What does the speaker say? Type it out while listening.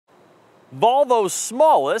Volvo's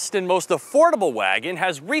smallest and most affordable wagon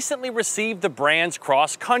has recently received the brand's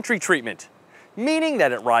cross-country treatment, meaning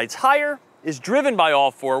that it rides higher, is driven by all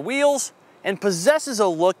four wheels, and possesses a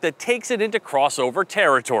look that takes it into crossover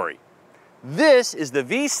territory. This is the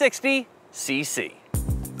V60 CC.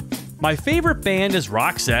 My favorite band is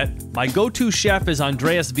Roxette, my go-to chef is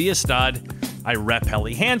Andreas Viestad, I rep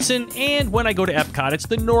Helly Hansen, and when I go to Epcot, it's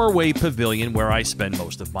the Norway Pavilion where I spend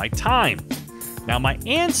most of my time. Now, my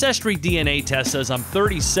ancestry DNA test says I'm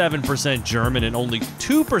 37% German and only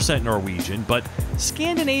 2% Norwegian, but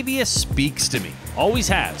Scandinavia speaks to me, always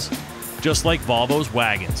has, just like Volvo's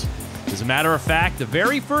wagons. As a matter of fact, the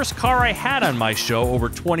very first car I had on my show over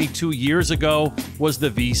 22 years ago was the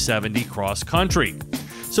V60 Crosstrek.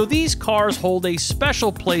 So these cars hold a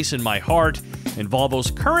special place in my heart, and Volvo's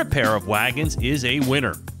current pair of wagons is a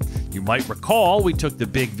winner. You might recall we took the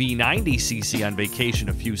big V90 CC on vacation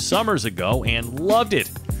a few summers ago and loved it.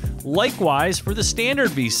 Likewise for the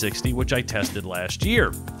standard V60, which I tested last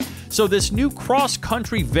year. So this new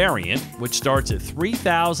cross-country variant, which starts at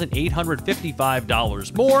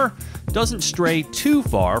 $3,855 more, doesn't stray too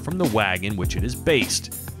far from the wagon which it is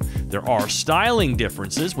based. There are styling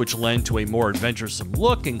differences which lend to a more adventuresome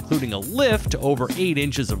look, including a lift to over 8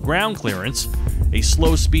 inches of ground clearance, a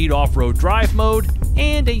slow-speed off-road drive mode,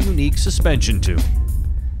 and a unique suspension tube.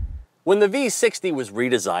 When the V60 was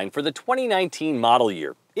redesigned for the 2019 model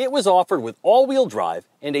year, it was offered with all-wheel drive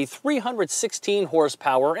and a 316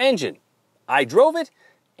 horsepower engine. I drove it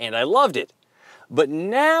and I loved it. But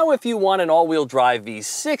now if you want an all-wheel drive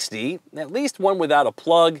V60, at least one without a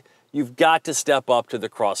plug, you've got to step up to the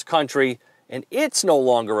cross-country, and it's no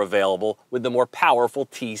longer available with the more powerful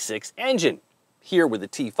T6 engine. Here with the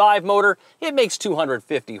T5 motor, it makes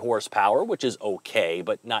 250 horsepower, which is okay,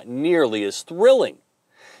 but not nearly as thrilling.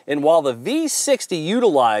 And while the V60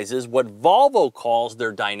 utilizes what Volvo calls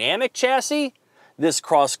their dynamic chassis, this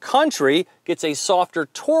cross-country gets a softer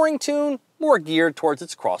touring tune, more geared towards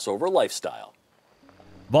its crossover lifestyle.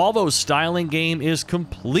 Volvo's styling game is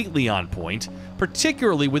completely on point,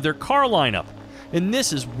 particularly with their car lineup. And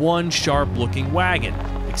this is one sharp-looking wagon,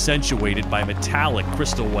 accentuated by metallic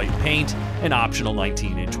crystal white paint and optional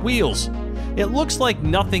 19-inch wheels. It looks like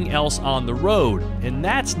nothing else on the road, and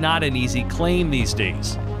that's not an easy claim these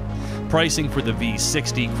days. Pricing for the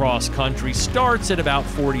V60 Cross-Country starts at about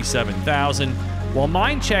 $47,000, while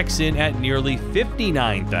mine checks in at nearly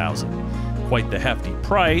 $59,000. Quite the hefty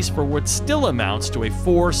price for what still amounts to a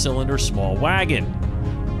 4-cylinder small wagon.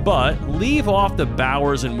 But leave off the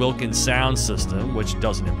Bowers & Wilkins sound system, which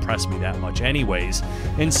doesn't impress me that much anyways,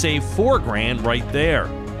 and save $4,000 right there.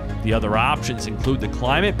 The other options include the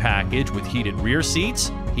Climate package with heated rear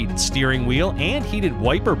seats, heated steering wheel, and heated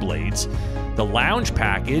wiper blades, the Lounge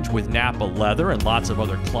package with Napa leather and lots of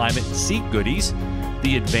other Climate and seat goodies,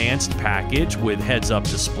 the Advanced package with heads-up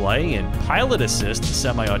display and pilot assist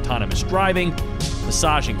semi-autonomous driving,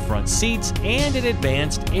 massaging front seats, and an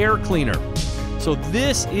advanced air cleaner. So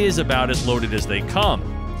this is about as loaded as they come.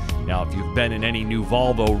 Now, if you've been in any new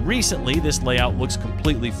Volvo recently, this layout looks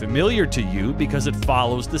completely familiar to you because it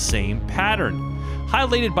follows the same pattern,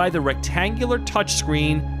 highlighted by the rectangular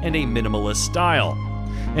touchscreen and a minimalist style.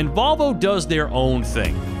 And Volvo does their own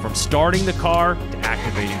thing, from starting the car to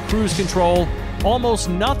activating cruise control. Almost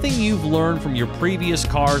nothing you've learned from your previous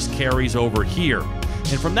cars carries over here.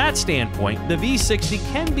 And from that standpoint, the V60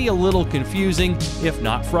 can be a little confusing, if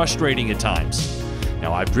not frustrating at times.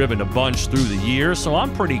 Now, I've driven a bunch through the years, so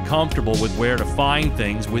I'm pretty comfortable with where to find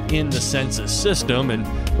things within the Sensus system and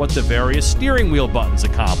what the various steering wheel buttons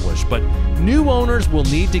accomplish, but new owners will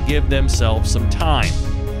need to give themselves some time.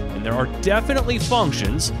 And there are definitely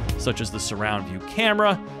functions, such as the surround view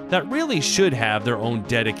camera, that really should have their own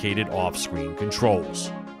dedicated off-screen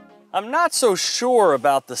controls. I'm not so sure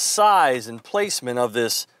about the size and placement of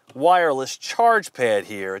this wireless charge pad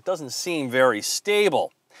here. It doesn't seem very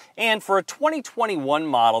stable. And for a 2021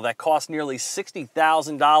 model that costs nearly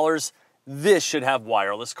 $60,000, this should have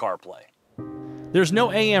wireless CarPlay. There's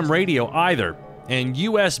no AM radio either, and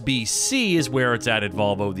USB-C is where it's at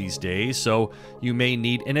Volvo these days, so you may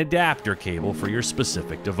need an adapter cable for your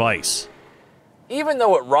specific device. Even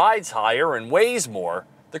though it rides higher and weighs more,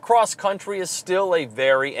 the cross-country is still a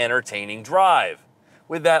very entertaining drive,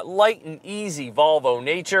 with that light and easy Volvo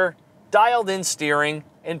nature, dialed-in steering,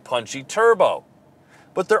 and punchy turbo.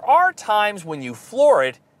 But there are times when you floor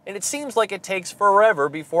it, and it seems like it takes forever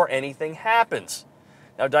before anything happens.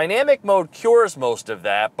 Now, dynamic mode cures most of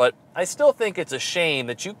that, but I still think it's a shame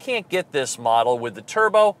that you can't get this model with the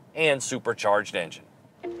turbo and supercharged engine.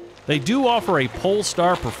 They do offer a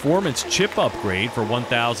Polestar Performance chip upgrade for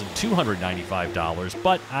 $1,295,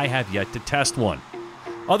 but I have yet to test one.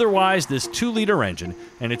 Otherwise, this 2-liter engine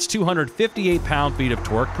and its 258 pound-feet of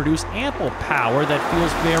torque produce ample power that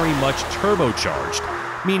feels very much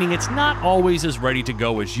turbocharged, meaning it's not always as ready to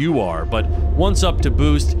go as you are, but once up to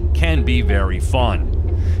boost can be very fun.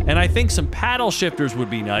 And I think some paddle shifters would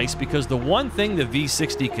be nice, because the one thing the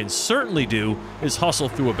V60 can certainly do is hustle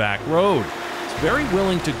through a back road. It's very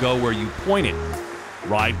willing to go where you point it.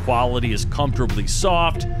 Ride quality is comfortably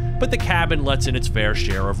soft, but the cabin lets in its fair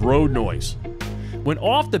share of road noise. When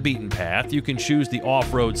off the beaten path, you can choose the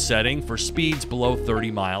off-road setting for speeds below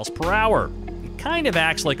 30 miles per hour. It kind of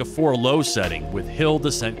acts like a 4-low setting with hill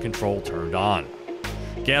descent control turned on.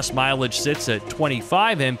 Gas mileage sits at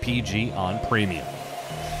 25 mpg on premium.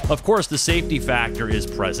 Of course, the safety factor is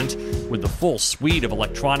present with the full suite of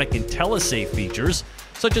electronic IntelliSafe features,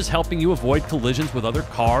 such as helping you avoid collisions with other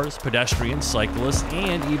cars, pedestrians, cyclists,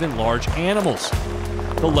 and even large animals.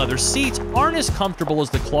 The leather seats aren't as comfortable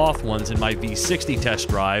as the cloth ones in my V60 test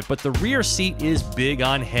drive, but the rear seat is big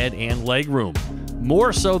on head and legroom,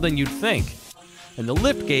 more so than you'd think. And the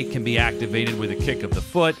liftgate can be activated with a kick of the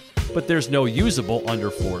foot, but there's no usable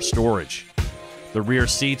underfloor storage. The rear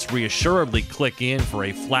seats reassuredly click in for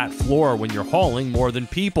a flat floor when you're hauling more than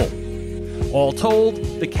people. All told,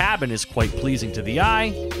 the cabin is quite pleasing to the eye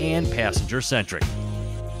and passenger-centric.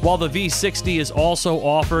 While the V60 is also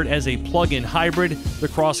offered as a plug-in hybrid, the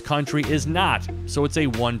Cross Country is not, so it's a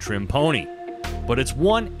one-trim pony. But it's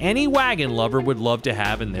one any wagon lover would love to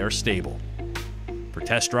have in their stable. For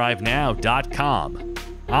TestDriveNow.com,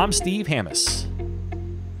 I'm Steve Hammis.